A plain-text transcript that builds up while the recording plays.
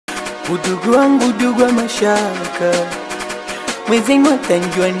Udugu wangu udugu wa mashaka, mwenzenu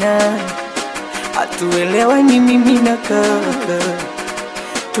atanjua nani, hatuelewani mimi na kaka,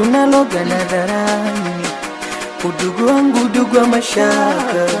 tunaloga nadharani. Udugu wangu udugu wa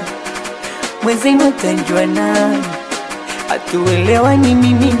mashaka, mwenzenu atanjua nani, hatuelewani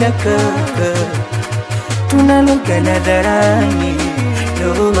mimi na kaka, tunaloga nadharani.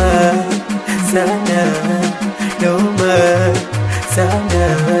 Noma sana, noma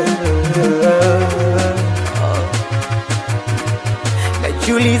sana.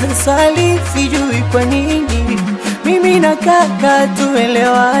 Najiuliza swali, sijui kwa nini mimi na kaka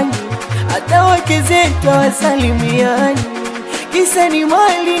tuelewani, hata wake zetu wasalimiani, kisa ni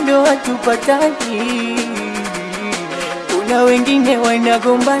mali ndo hatupatani. Kuna wengine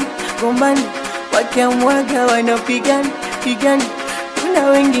wanagombana gombana, wakiamwaga wanapigana pigana. Kuna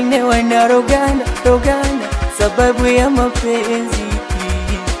wengine wanarogana rogana sababu ya mapenzi.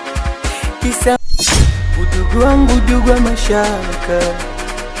 Kisa udugu wangu udugu wa mashaka,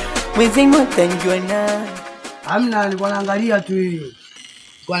 mwenzenu atanjua nani. Hamna, nilikuwa naangalia tu hili.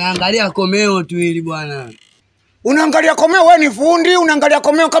 Nilikuwa naangalia komeo tu hili bwana. Unaangalia komeo? Wewe ni fundi, unaangalia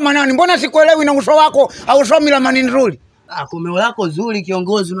komeo kama nani? Mbona sikuelewi na uso wako au somi la mani nzuri? Komeo lako zuri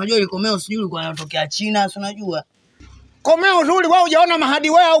kiongozi. Unajua ile komeo sijui ilikuwa inatokea China, si unajua? Komeo zuri wewe hujaona mahadi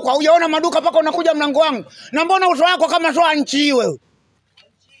wewe au hujaona maduka paka unakuja mlango wangu. Na mbona uso wako kama sio nchi wewe?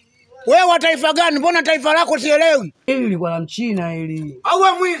 Wewe wa taifa gani? Mbona taifa lako sielewi? Hili lilikuwa la Mchina hili. Au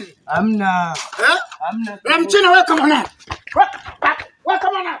wewe mwizi? Hamna. Hamna. La Mchina wewe kama nani? Wewe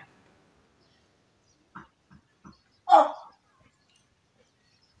kama nani?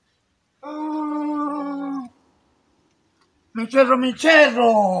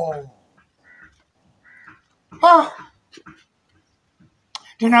 Michezo.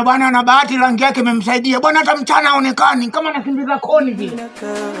 Tena bwana na bahati rangi yake imemsaidia. Bwana hata mchana haonekani kama nakimbiza koni vile.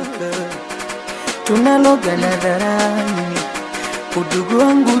 Tunaloga nadharani. Udugu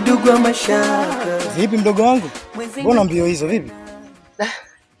wangu udugu wa mashaka. Vipi mdogo wangu? Mbona mbio hizo vipi?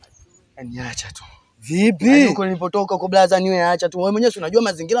 Niacha tu. Vipi? Huko nilipotoka kwa blaza niwe acha tu. Wewe mwenyewe unajua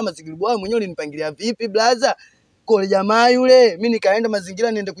mazingira bwana mwenyewe ulinipangilia vipi blaza? Kwa jamaa yule mimi nikaenda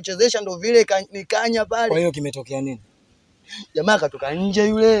mazingira niende kuchezesha ndo vile nikanya pale. Kwa hiyo kimetokea nini? Jamaa katoka nje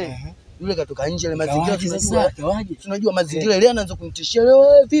yule. Yule katoka nje ile mazingira tunajua mazingira ile anaanza kunitishia leo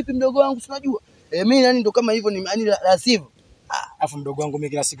vipi mdogo wangu tunajua. Mimi yani ndo kama hivyo ni yani la sivyo. Alafu mdogo wangu mimi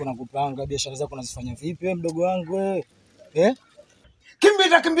kila siku nakupanga biashara zako unazifanya vipi wewe mdogo wangu wewe?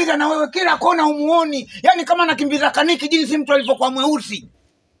 Kimbiza na wewe kila kona umuoni. Yaani kama nakimbiza kaniki jinsi mtu alivyokuwa mweusi.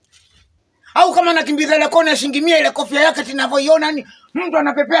 Au kama nakimbiza ile kona shingimia ile kofia yake tunavyoiona yani mtu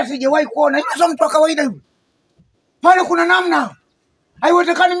anapepea sijawahi kuona. Hiyo sio mtu wa kawaida hivi. Pale kuna namna.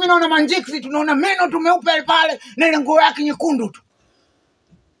 Haiwezekani mimi naona manjiksi tunaona meno tumeupe pale na ile nguo yake nyekundu tu.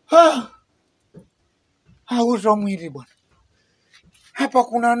 Uso mwili bwana. Hapa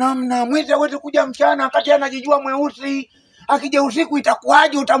kuna namna. Mwizi hawezi kuja mchana wakati anajijua mweusi. Akija usiku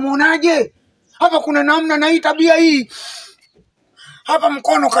itakuaje, utamuonaje? Hapa kuna namna na hii tabia hii. Hapa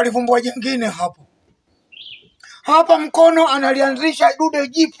Mkono kalivumbua jingine hapo. Hapa Mkono analianzisha dude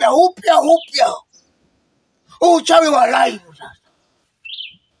jipya upya. Uchawi wa live sasa.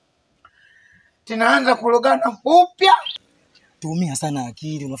 Tunaanza kulogana upya. Tumia sana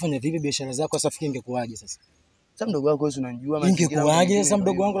akili. Unafanya vipi biashara zako sasa fikiri ingekuaje sasa? Sasa mdogo wangu wewe unajua mazingira. Ingekuaje sasa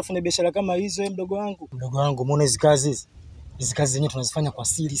mdogo wangu unafanya biashara kama hizo mdogo wangu? Mdogo wangu muone hizo kazi hizi. Hizi kazi zenyewe tunazifanya kwa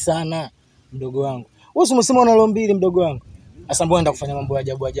siri sana mdogo wangu. Wewe umesema una lombili mdogo wangu. Sasa mbona enda kufanya mambo ya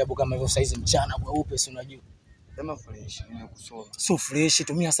ajabu kama hivyo saizi mchana mweupe si unajua. Kama fresh ninakusoma. So fresh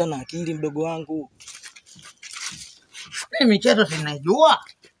tumia sana akili mdogo wangu. Mimi michezo sinajua.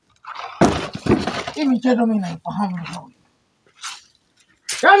 Hii michezo mimi naifahamu vizuri.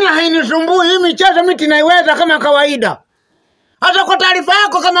 Yaani hainisumbui hii michezo mimi tunaiweza kama kawaida. Hata kwa taarifa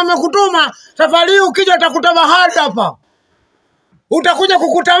yako kama amekutuma safari hii ukija utakuta bahari hapa. Utakuja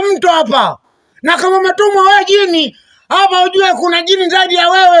kukuta mto hapa. Na kama umetumwa wewe jini, hapa ujue kuna jini zaidi ya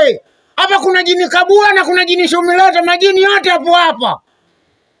wewe. Hapa kuna jini Kabua na kuna jini Shumilota, majini yote hapo hapa.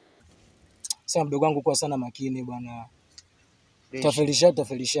 Sasa mdogo wangu kwa sana makini bwana.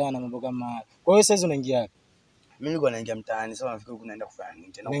 Tafelishana mambo kama haya. Kwa hiyo sasa unaingia wapi? Mimi nilikuwa naingia mtaani, sasa nafikiri kunaenda kufanya nini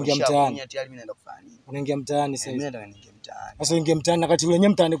tena? Unaingia mtaani. Tayari mimi naenda kufanya nini? Unaingia mtaani sasa. Mimi nataka niingie mtaani. Sasa uingie mtaani wakati yule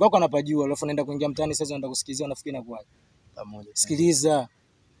mtaani kwako anapajua, alafu unaenda kuingia mtaani sasa unaenda kusikiliza unafikiri na kwaje? Pamoja. Sikiliza.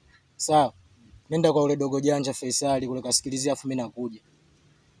 Sawa. Nenda kwa ule dogo janja Faisali kule kasikilizia afu mimi nakuja.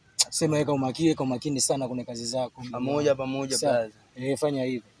 Sema weka umakini sana kwenye kazi zako. Pamoja brother. Fanya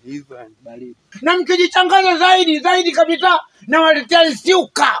hivyo. Hivyo bali. Na mkijichanganya zaidi kabisa na waletea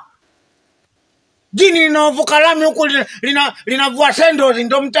siuka. Jini linavuka lami huku linavua sendo,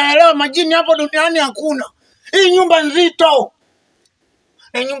 ndio mtaelewa majini hapo duniani hakuna. Hii nyumba nzito.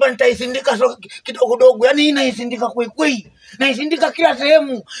 Hii nyumba nitaisindika kidogo dogo. Yaani hii naisindika kweli. Naisindika kila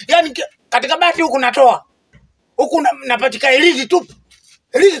sehemu. Yaani katika bati huku natoa. Huku napatika ilizi tupu.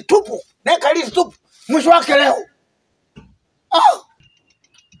 Ilizi tupu. Naeka ilizi tupu. Mwisho wake leo.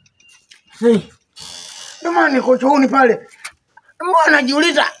 Ndio maana niko chooni pale. Mbona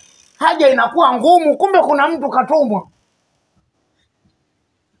najiuliza haja inakuwa ngumu, kumbe kuna mtu katumwa.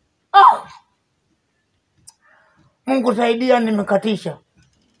 Mungu saidia, nimekatisha.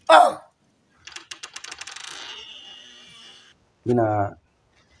 Mimi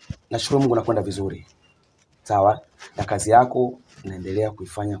nashukuru Mungu nakwenda vizuri. Sawa? Na kazi yako naendelea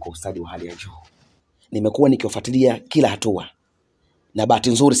kuifanya kwa ustadi wa hali ya juu. Nimekuwa nikifuatilia kila hatua. Na bahati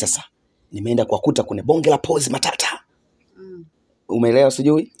nzuri sasa nimeenda kuwakuta kwenye bonge la pozi matata. Umeelewa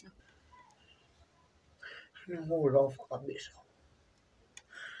sijui? Mungu kabisa.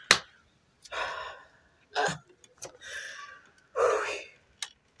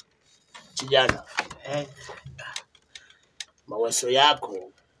 Kijana, mawazo yako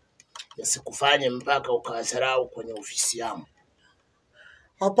yasikufanye mpaka ukasarau kwenye ofisi yangu.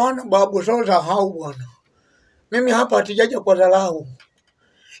 Hapana babu, sasa hau bwana. Mimi hapa hatijaja kwa dharau.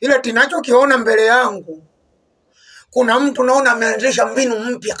 Ila tunachokiona mbele yangu, kuna mtu naona ameanzisha mbinu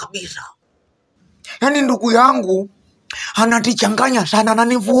mpya kabisa. Yaani ndugu yangu anatichanganya sana na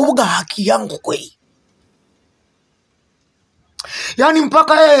nivuruga haki yangu kweli. Yaani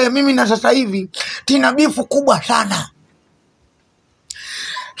mpaka mimi na sasa hivi tina bifu kubwa sana.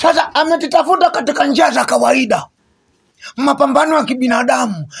 Sasa ametitafuta katika njia za kawaida. Mapambano ya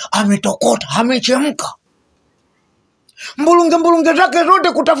kibinadamu ametokota, amechemka. Mbulunge zake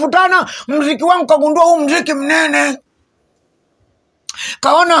zote kutafutana, muziki wangu kagundua huu muziki mnene.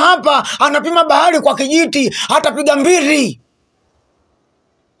 Kaona hapa anapima bahari kwa kijiti, hata piga mbizi.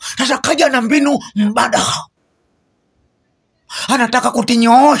 Sasa kaja na mbinu mbadala. Anataka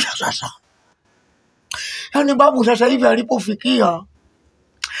kutinyoosha sasa. Yaani babu sasa hivi alipofikia,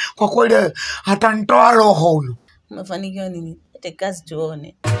 kwa kweli atanitoa roho huyu. Umefanikiwa nini? Ete kazi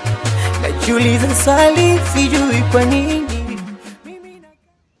tuone. Najiuliza swali sijui kwa nini.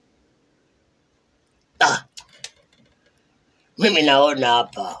 Mimi naona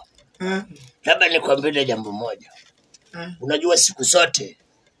hapa. Labda nikwambie jambo moja. Unajua siku zote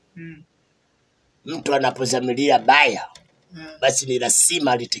mtu anapozamilia baya, basi ni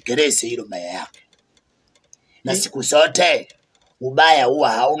lazima alitekeleze hilo baya yake. Na siku zote ubaya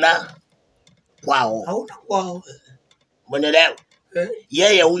huwa hauna kwao. Hauna kwao. Umeelewa?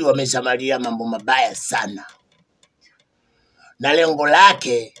 Yeye huyu amezamalia mambo mabaya sana. Na lengo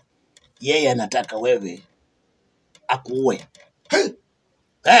lake yeye anataka wewe akuue.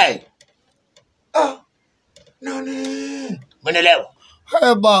 Nani? Umeelewa?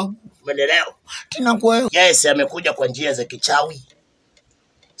 Babu. Umeelewa? Tina kweli. Yes, amekuja kwa njia za kichawi.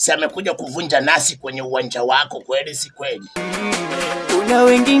 Si amekuja kuvunja nasi kwenye uwanja wako, kweli si kweli? Kuna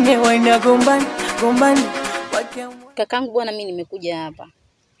wengine wanagombana. Kakangu bwana, mimi nimekuja hapa.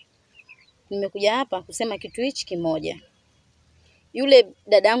 Nimekuja hapa kusema kitu hichi kimoja. Yule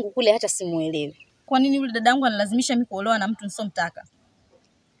dadangu kule hata simuelewi. Kwa nini yule dadangu analazimisha mimi kuolewa na mtu nisomtaka?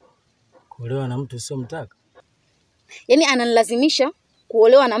 Kuolewa na mtu usomtaka? Yaani ananilazimisha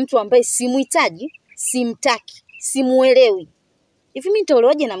kuolewa na mtu ambaye simuhitaji, simtaki, simuelewi. Hivi mimi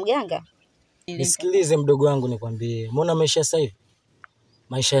nitaolewaje na mganga? Nisikilize mdogo wangu nikwambie. Umeona maisha sasa hivi?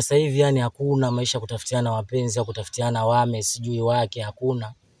 Maisha sasa hivi yani hakuna maisha kutafutiana wapenzi au kutafutiana wame sijui wake,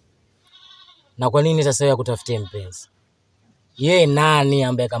 hakuna. Na kwa nini sasa wewe kutafutie mpenzi? Ye nani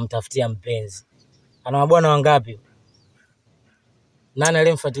ambaye kamtafutia mpenzi? Ana mabwana wangapi? Nani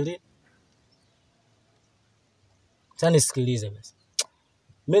aliyemfuatilia? Sasa nisikilize basi.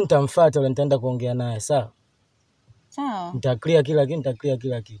 Mimi nitamfuata na nitaenda kuongea naye, sawa? Sawa. Nitaklia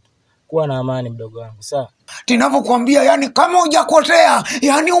kila kitu. Kuwa na amani mdogo wangu, sawa? Ninavyokuambia yani kama hujakosea,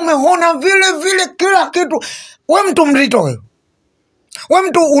 yani umeona vile kila kitu. Wewe mtu mzito wewe. Wewe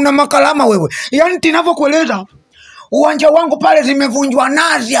mtu una makalama wewe. Yani ninavyokueleza, uwanja wangu pale zimevunjwa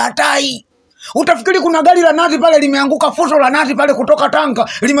nazi hatai. Utafikiri kuna gari la nazi pale limeanguka, fuso la nazi pale kutoka Tanga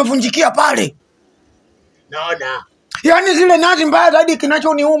limevunjikia pale. Naona. Yani zile nazi mbaya zaidi,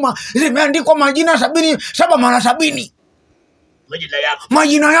 kinachoniuma zimeandikwa majina 77 mara 70. Majina yako.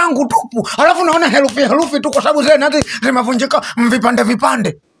 Majina yangu tupu. Alafu naona herufi tu kwa sababu zile nazi zimevunjika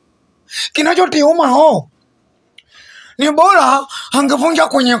vipande. Kinachotiuma ni bora angevunja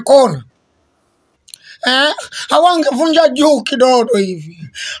kwenye kona. Hawangevunja juu kidogo hivi.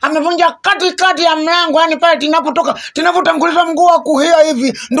 Amevunja katikati ya mlango, yani pale tunavyotanguliza mguu wa kuhia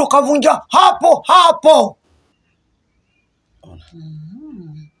hivi ndo kavunja hapo.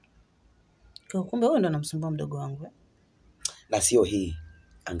 Kwa kumbe wewe ndo unamsumbua mdogo wangu eh? Na sio hii.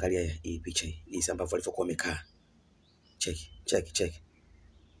 Angalia hii picha hii. Hii ambavyo walivyokuwa wamekaa. Check.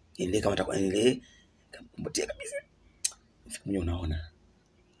 Ile kama takuwa ile kumbutia kabisa. Mimi unaona.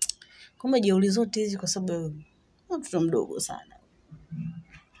 Kumbe jeuli zote hizi kwa sababu mtoto mdogo sana.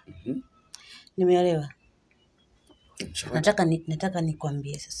 Nimeelewa. Nataka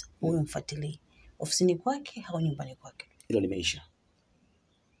nikwambie sasa. Wewe mfuatilie. Ofisini kwake au nyumbani kwake? Hilo limeisha.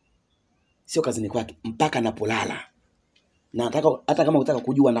 Sio kazini kwake mpaka anapolala. Na nataka hata kama unataka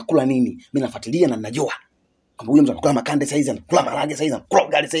kujua nakula nini, mimi nafuatilia na ninajua. Kama huyo mtu anakula makande saa hizi, anakula marage saa hizi, anakula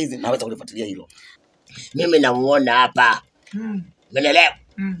ugali saa hizi, naweza kulifuatilia hilo. Mimi namuona hapa. Umeelewa?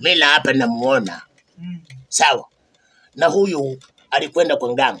 Mimi na hapa namuona. Sawa. Na huyu alikwenda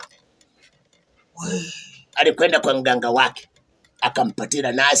kwa mganga. Alikwenda kwa mganga wake.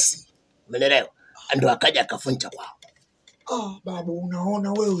 Akampatia nasi. Umeelewa? Ndio akaja akafunja kwao. Babu,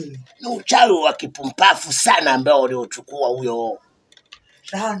 unaona wewe? Ni uchawi wa kipumpafu sana ambao uliochukua huyo.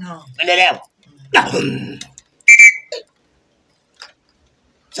 Sana. Umeelewa?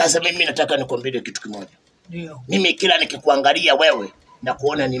 Sasa mimi nataka nikwambie kitu kimoja. Ndio. Mimi kila nikikuangalia wewe na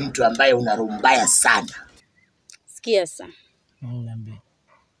kuona ni mtu ambaye una roho mbaya sana. Sikia sasa. Niambie.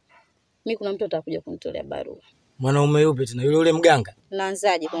 Mimi kuna mtu atakuja kunitolea barua. Mwanaume yupi tena? Yule mganga?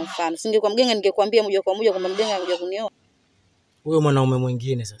 Naanzaje kwa mfano? Singekuwa mganga ningekwambia moja kwa moja kwamba mganga anakuja kunioa. Huyo mwanaume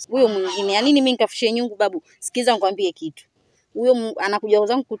mwingine sasa. Huyo mwingine. Ya nini mimi nikafishie nyungu babu? Sikiza nikwambie kitu. Huyo anakuja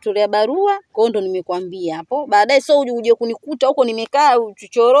zangu kutolea barua, kwa hiyo ndo nimekwambia hapo. Baadaye sio uje kunikuta huko nimekaa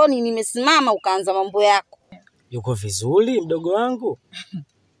chochoroni nimesimama ukaanza mambo yako. Yuko vizuri mdogo wangu?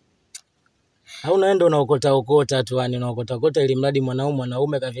 Au unaenda unaokota tu, yani unaokota ili mradi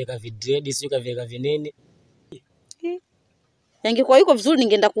mwanaume kavieka vidread, sio kavieka vinini. Yangekuwa yuko vizuri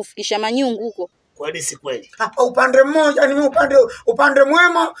ningeenda kufikisha manyungu huko. Kweli si kweli? Hapa upande mmoja ni upande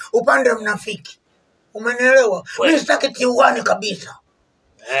mwema, upande mnafiki. Umenielewa? Mimi sitaki tiuane kabisa.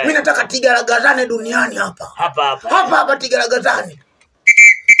 Mimi nataka tigaragazane duniani hapa. Hapa tigaragazane.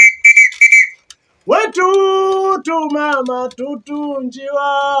 Wetu mama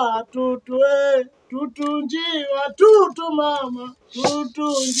tutunjiwa tutue tutunjiwa tutu mama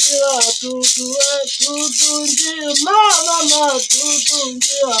tutunjiwa tutue tutunjiwa mama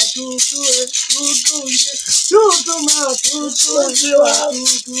tutunjiwa tutue tutunjiwa tutu mama tutunjiwa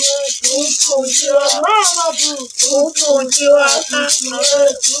tutue tutunjiwa mama tutunjiwa tutue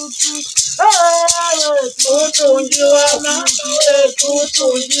tutunjiwa mama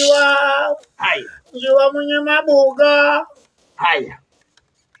tutunjiwa. Haya. Njiwa mwenye mabuga. Haya.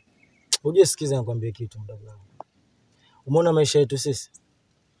 Uje sikiza nikwambie kitu mdogo wangu. Umeona maisha yetu sisi?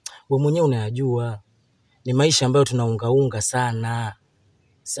 Wewe mwenyewe unayajua. Ni maisha ambayo tunaungaunga sana.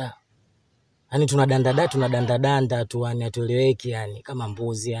 Sawa. Yaani tunadanda tu, yani atueleweki, yani kama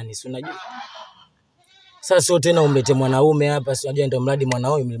mbuzi, yani si unajua. Sasa sio tena umbete mwanaume hapa, si unajua ndio mradi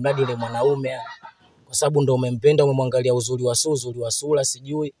mwanaume, mradi ile mwanaume. Kwa sababu ndio umempenda, umemwangalia uzuri wa sura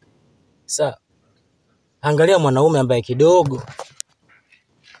sijui. Sawa. Angalia mwanaume ambaye kidogo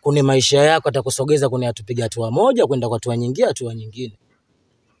kwenye maisha yako atakusogeza kwenye atupiga hatua moja kwenda kwa hatua nyingine.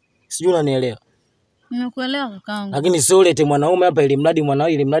 Sijui unanielewa? Nimekuelewa kakaangu. Lakini sio ulete mwanaume hapa ili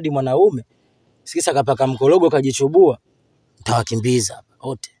mradi mwanaume. Sikisa kapaka mkorogo kajichubua. Nitawakimbiza hapa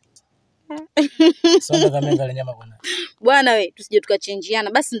wote. Sasa kama ngale nyama bwana. Bwana we, tusije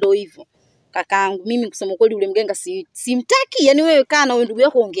tukachenjiana. Basi ndio hivyo. Kakaangu, mimi kusema kweli ule mganga simtaki. Yani wewe kaa na wewe ndugu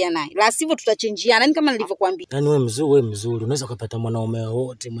yako ongea naye. La sivyo tutachenjiana. Yani kama nilivyokuambia. Yani wewe mzuri. Unaweza kupata mwanaume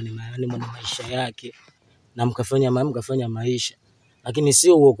wote mwenye maisha yake na mkafanya maisha. Lakini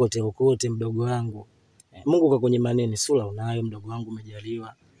sio uokote mdogo wangu. Mungu kwa kwenye maneno, sura unayo mdogo wangu,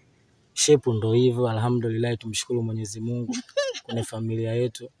 umejaliwa. Shepu ndo hivyo, alhamdulillah, tumshukuru Mwenyezi Mungu kwenye familia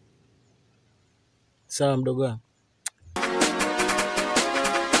yetu. Sawa mdogo wangu.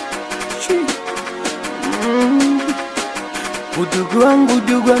 Udugu wangu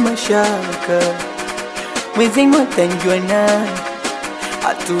udugu wa mashaka, mwenzenu atanjua nani,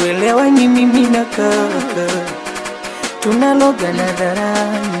 hatuelewani mimi na kaka, tunaloga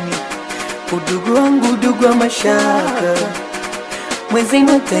nadharani. Udugu wangu udugu wa mashaka,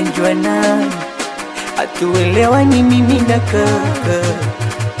 mwenzenu atanjua nani, hatuelewani mimi na kaka,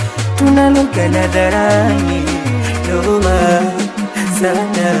 tunaloga nadharani. Noma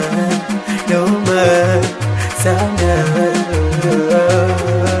sana, noma sana.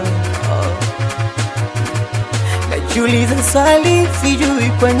 Najiuliza swali, sijui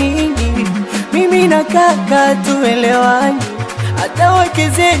kwa nini mimi na na kaka tuelewani, hata wake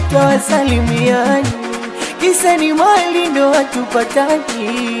zetu wasalimiani, kisa ni mali ndo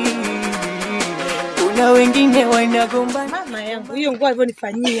watupatani. Kuna wengine wanagombana. Mama yangu, hiyo nguo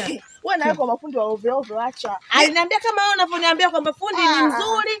alivyonifanyia. Wewe na yako mafundi wa ovyo ovyo acha. Aliniambia kama wewe unavyoniambia kwamba fundi ni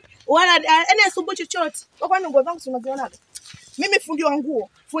mzuri, wala yani asubuhi chochote. Kwa kwani nguo zangu tunaziona? Mimi fundi wa nguo,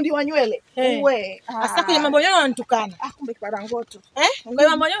 fundi wa nywele. Wewe. Sasa kwenye mambo yao wananitukana. Kumbe kiparangoto. Kwa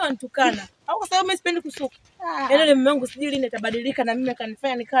mambo yao wananitukana. Au kwa sababu mimi sipendi kusuka. Yaani mume wangu sijui lini atabadilika na mimi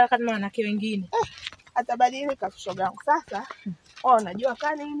akanifanya nikala kama wanawake wengine. Atabadilika shoga yangu. Sasa unajua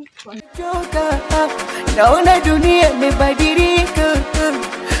kani nini? Naona dunia imebadilika,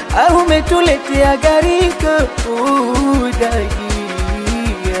 au umetuletea garika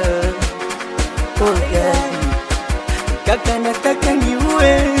kaka, nataka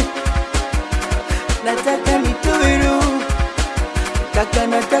niue, nataka nitoe roho, kaka,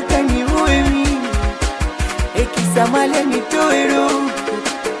 nataka niue mimi, ekisamale nitoe roho,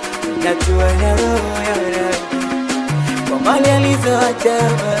 natoa na roho ya rabi kwa mali alizoacha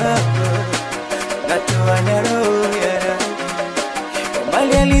baba, natoa na roho ya rabi kwa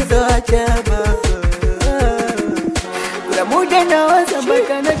mali alizoacha baba. Kuna muda nawaza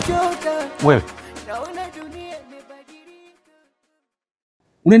mpaka nachoka. Wewe Naona dunia imebadilika.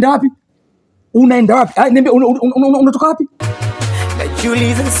 unaenda wapi? Unaenda wapi? Niambie, unatoka wapi?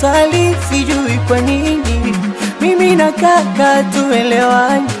 Najiuliza swali sijui kwa nini mimi na kaka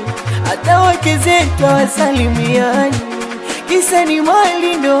tuelewani, hata wake zetu wasalimiani, kisa ni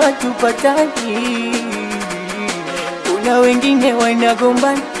mali ndo watupatani. Kuna wengine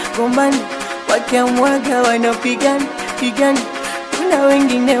wanagombana gombana, wakiamwaga wanapigana pigana. Kuna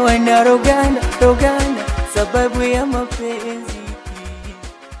wengine wanarogana rogana sababu ya mapenzi.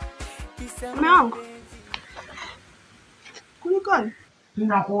 Mume wangu. Kulikoni?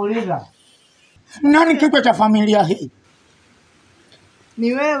 Ninakuuliza. Nani kichwa cha familia hii?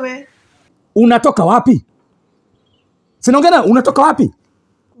 Ni wewe. Unatoka wapi? Sinaongea, unatoka wapi?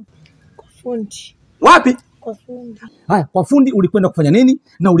 Kwa fundi. Wapi? Kwa fundi. Haya, kwa fundi ulikwenda kufanya nini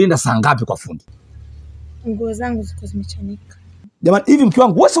na ulienda saa ngapi kwa fundi? Nguo zangu ziko zimechanika. Jamani, hivi mke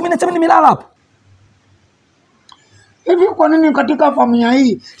wangu, wewe umeniacha mimi nimelala hapo? Hivi kwa nini katika familia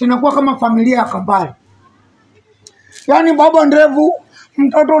hii tunakuwa kama familia ya Kambale? Yaani baba ndevu,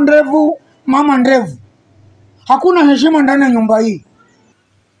 mtoto ndevu, mama ndevu. Hakuna heshima ndani ya nyumba hii.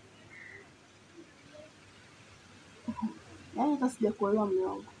 Yaani hata sijakuelewa mume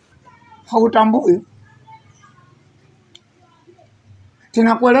wangu. Hautambui?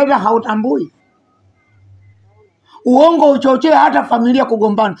 Tunakueleza hautambui. Uongo uchochea hata familia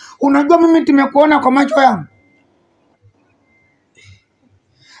kugombana. Unajua mimi tumekuona kwa macho yangu.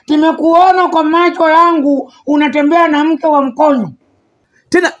 Tumekuona kwa macho yangu unatembea na mke wa mkonyo.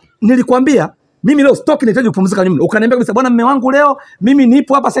 Tena nilikwambia mimi leo stoki nahitaji kupumzika nyumbani. Ukaniambia kabisa bwana mume wangu leo mimi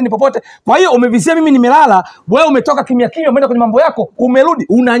nipo hapa sasa popote. Kwa hiyo umevizia mimi nimelala, wewe umetoka kimya kimya umeenda kwenye mambo yako, umerudi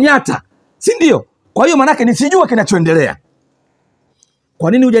unanyata. Si ndio? Kwa hiyo maana yake nisijue kinachoendelea.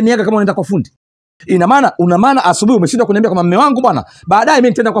 Kwa nini hujaniaga kama unaenda kwa fundi? Una maana asubuhi umeshindwa kuniambia kama mume wangu bwana, baadaye mimi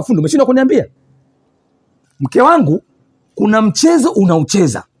nitaenda kwa fundi, umeshindwa kuniambia? Mke wangu, kuna mchezo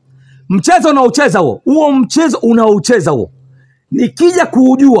unaocheza. Mchezo unaocheza huo mchezo unaocheza huo. Nikija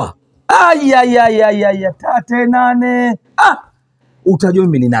kuujua, tate nane. Utajua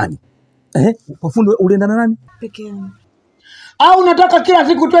mimi ni nani. Kwa fundi ulienda na nani? Peke yangu. Au unataka kila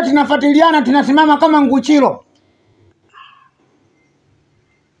siku tu tunafuatiliana tunasimama kama nguchiro?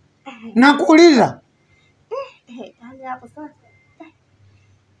 Nakuuliza. Hali hapo sasa.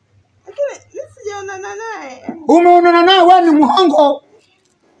 Lakini nisijaonana naye. Umeonana naye wewe ni muhongo.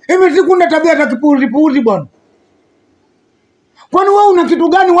 Hivi sikunda tabia za kipuuzi bwana. Kwani wewe una kitu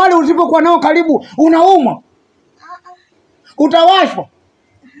gani wale usipokuwa nao karibu unaumwa? Utawashwa.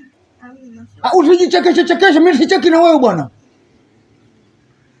 Usijichekeshe mimi sicheki na wewe bwana.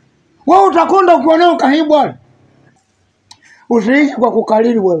 Wewe utakonda ukiwa nao karibu wale. Usiishi kwa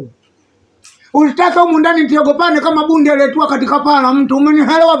kukalili wewe. Usitaka humu ndani tiogopane kama bunde letua katika paa la mtu.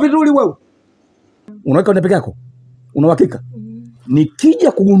 Umenielewa vizuri wewe? Unaweka peke yako? Una uhakika?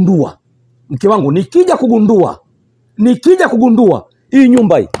 Nikija kugundua, mke wangu, nikija kugundua hii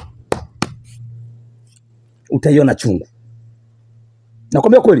nyumba hii utaiona chungu.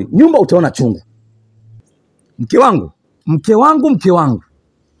 Nakwambia kweli, nyumba utaona chungu. Mke wangu.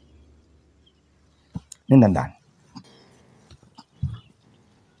 Nenda ndani.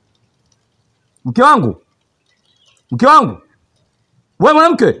 Mke wangu. Wewe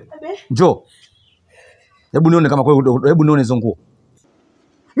mwanamke? Njoo. Hebu nione kama kwa, hebu nione hizo nguo.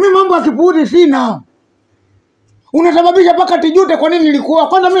 Mimi mambo ya kipuuzi sina. Unasababisha paka tijute kwa nini nilikuoa.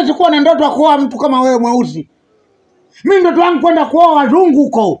 Kwanza mimi sikuwa na ndoto ya kuoa mtu kama wewe mweusi. Mimi ndoto yangu kwenda kuoa wazungu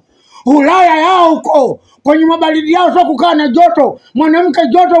huko. Ulaya yao huko. Kwenye mabaridi yao sio kukaa na joto. Mwanamke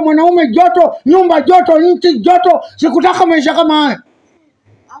joto, mwanaume joto, nyumba joto, nchi joto. Sikutaka maisha kama haya.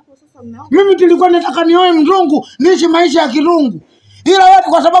 Mimi tulikuwa nataka nioe mzungu, niishi maisha ya kizungu. Ila wewe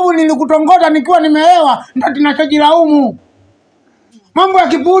kwa sababu nilikutongoza nikiwa nimeelewa, ndio tunachojilaumu. Mambo ya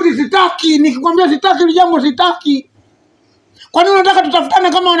kiburi sitaki, nikikwambia sitaki ile jambo sitaki. Kwa nini unataka tutafutane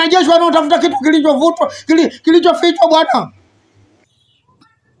kama wanajeshi wanaotafuta kitu kilichovutwa, kilichofichwa bwana?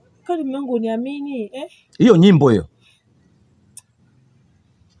 Kwani Mungu niamini Hiyo nyimbo hiyo.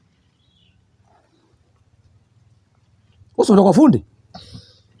 Uso kwa fundi.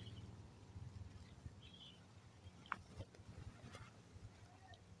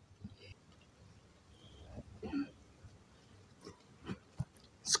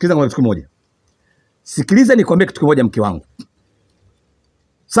 Sikiliza kwa kitu kimoja. Sikiliza nikwambie kitu kimoja mke wangu.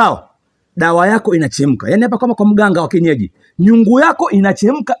 Sawa? Dawa yako inachemka. Yaani hapa kama kwa mganga wa kienyeji. Nyungu yako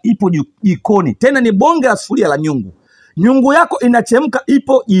inachemka ipo jikoni. Tena ni bonge la sufuria la nyungu. Nyungu yako inachemka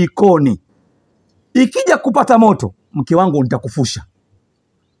ipo jikoni. Ikija kupata moto, mke wangu nitakufusha.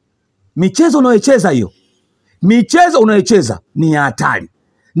 Michezo unayocheza hiyo. Michezo unayocheza ni ya hatari.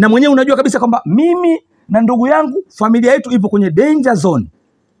 Na mwenyewe unajua kabisa kwamba mimi na ndugu yangu familia yetu ipo kwenye danger zone.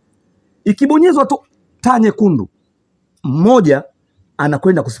 Ikibonyezwa tu taa nyekundu, mmoja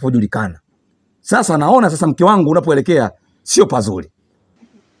anakwenda kusipojulikana. Sasa naona sasa mke wangu unapoelekea sio pazuri.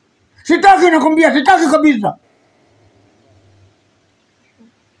 Sitaki nakwambia, sitaki kabisa.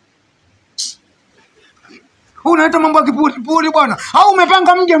 Unaita mambo ya kipuri bwana. Au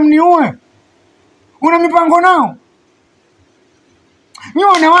umepanga mje mniue? Una mipango nao? Ni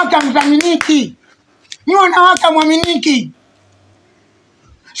wanawake mtaminiki. Ni wanawake mwaminiki.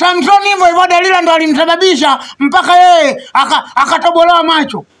 Samson hivyo Dalila ndo alimsababisha mpaka yeye akatobolewa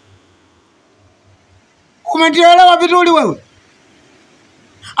macho. Umetielewa vizuri wewe?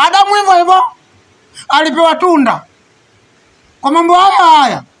 Adamu hivyo alipewa tunda. Kwa mambo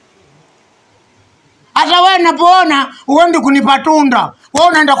haya. Hata wewe unapoona uende kunipa tunda, wewe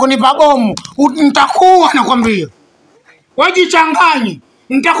unaenda kunipa bomu, nitakuwa nakwambia. Wajichanganye,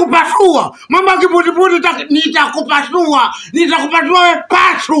 nitakupasua. Mama kiputipudi nitakupasua. Nitakupasua wewe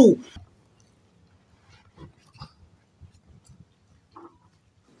pasu.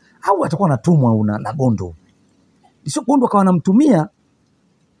 Au atakuwa anatumwa na Gondo. Sio Gondo akawa anamtumia,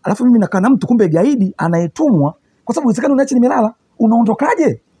 alafu mimi nakaa na mtu kumbe gaidi anayetumwa kwa sababu usikani unaacha nimelala,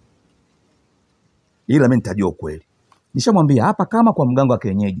 unaondokaje? Ila mimi nitajua ukweli. Nishamwambia hapa kama kwa mganga wa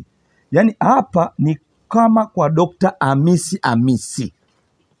kienyeji. Yaani hapa ni kama kwa Dr. Amisi.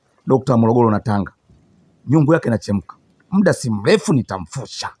 Dr. Morogoro na Tanga. Nyungu yake inachemka. Muda si mrefu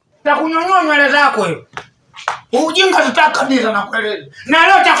nitamfusha. Nitakunyonyoa nywele zako wewe. Ujinga sitaki kabisa na kueleza. Na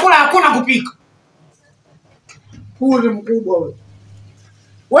leo chakula hakuna kupika. Huyu ni mkubwa wewe.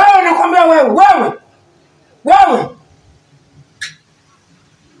 Wewe nakwambia wewe.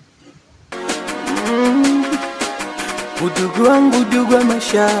 Udugu wangu udugu wa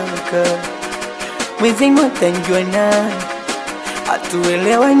mashaka, mwenzengu atanjua nani,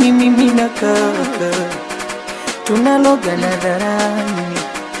 hatuelewani mimi na kaka, tunaloga nadharani.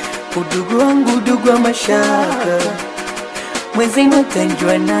 Udugu wangu udugu wa mashaka, mwenzengu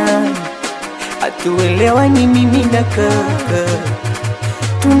atanjua nani, hatuelewani mimi na kaka,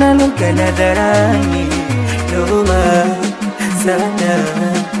 tunaloga nadharani. Noma sana,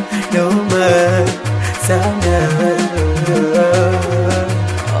 noma sana.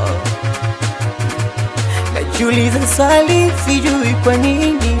 Najiuliza swali sijui kwa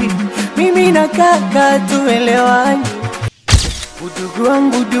nini mimi na kaka tuelewani. Udugu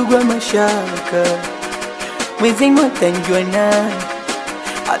wangu udugu wa mashaka, mwenzengu atanjua nani,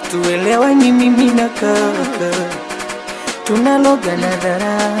 hatuelewani mimi na kaka, tunaloga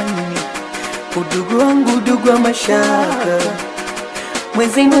nadharani. Udugu wangu udugu wa mashaka,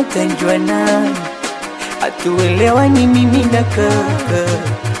 mwenzengu atanjua nani, hatuelewani mimi na kaka,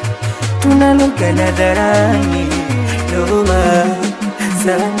 tunaloga nadharani. Noma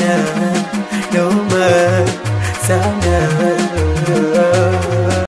sana, noma sana.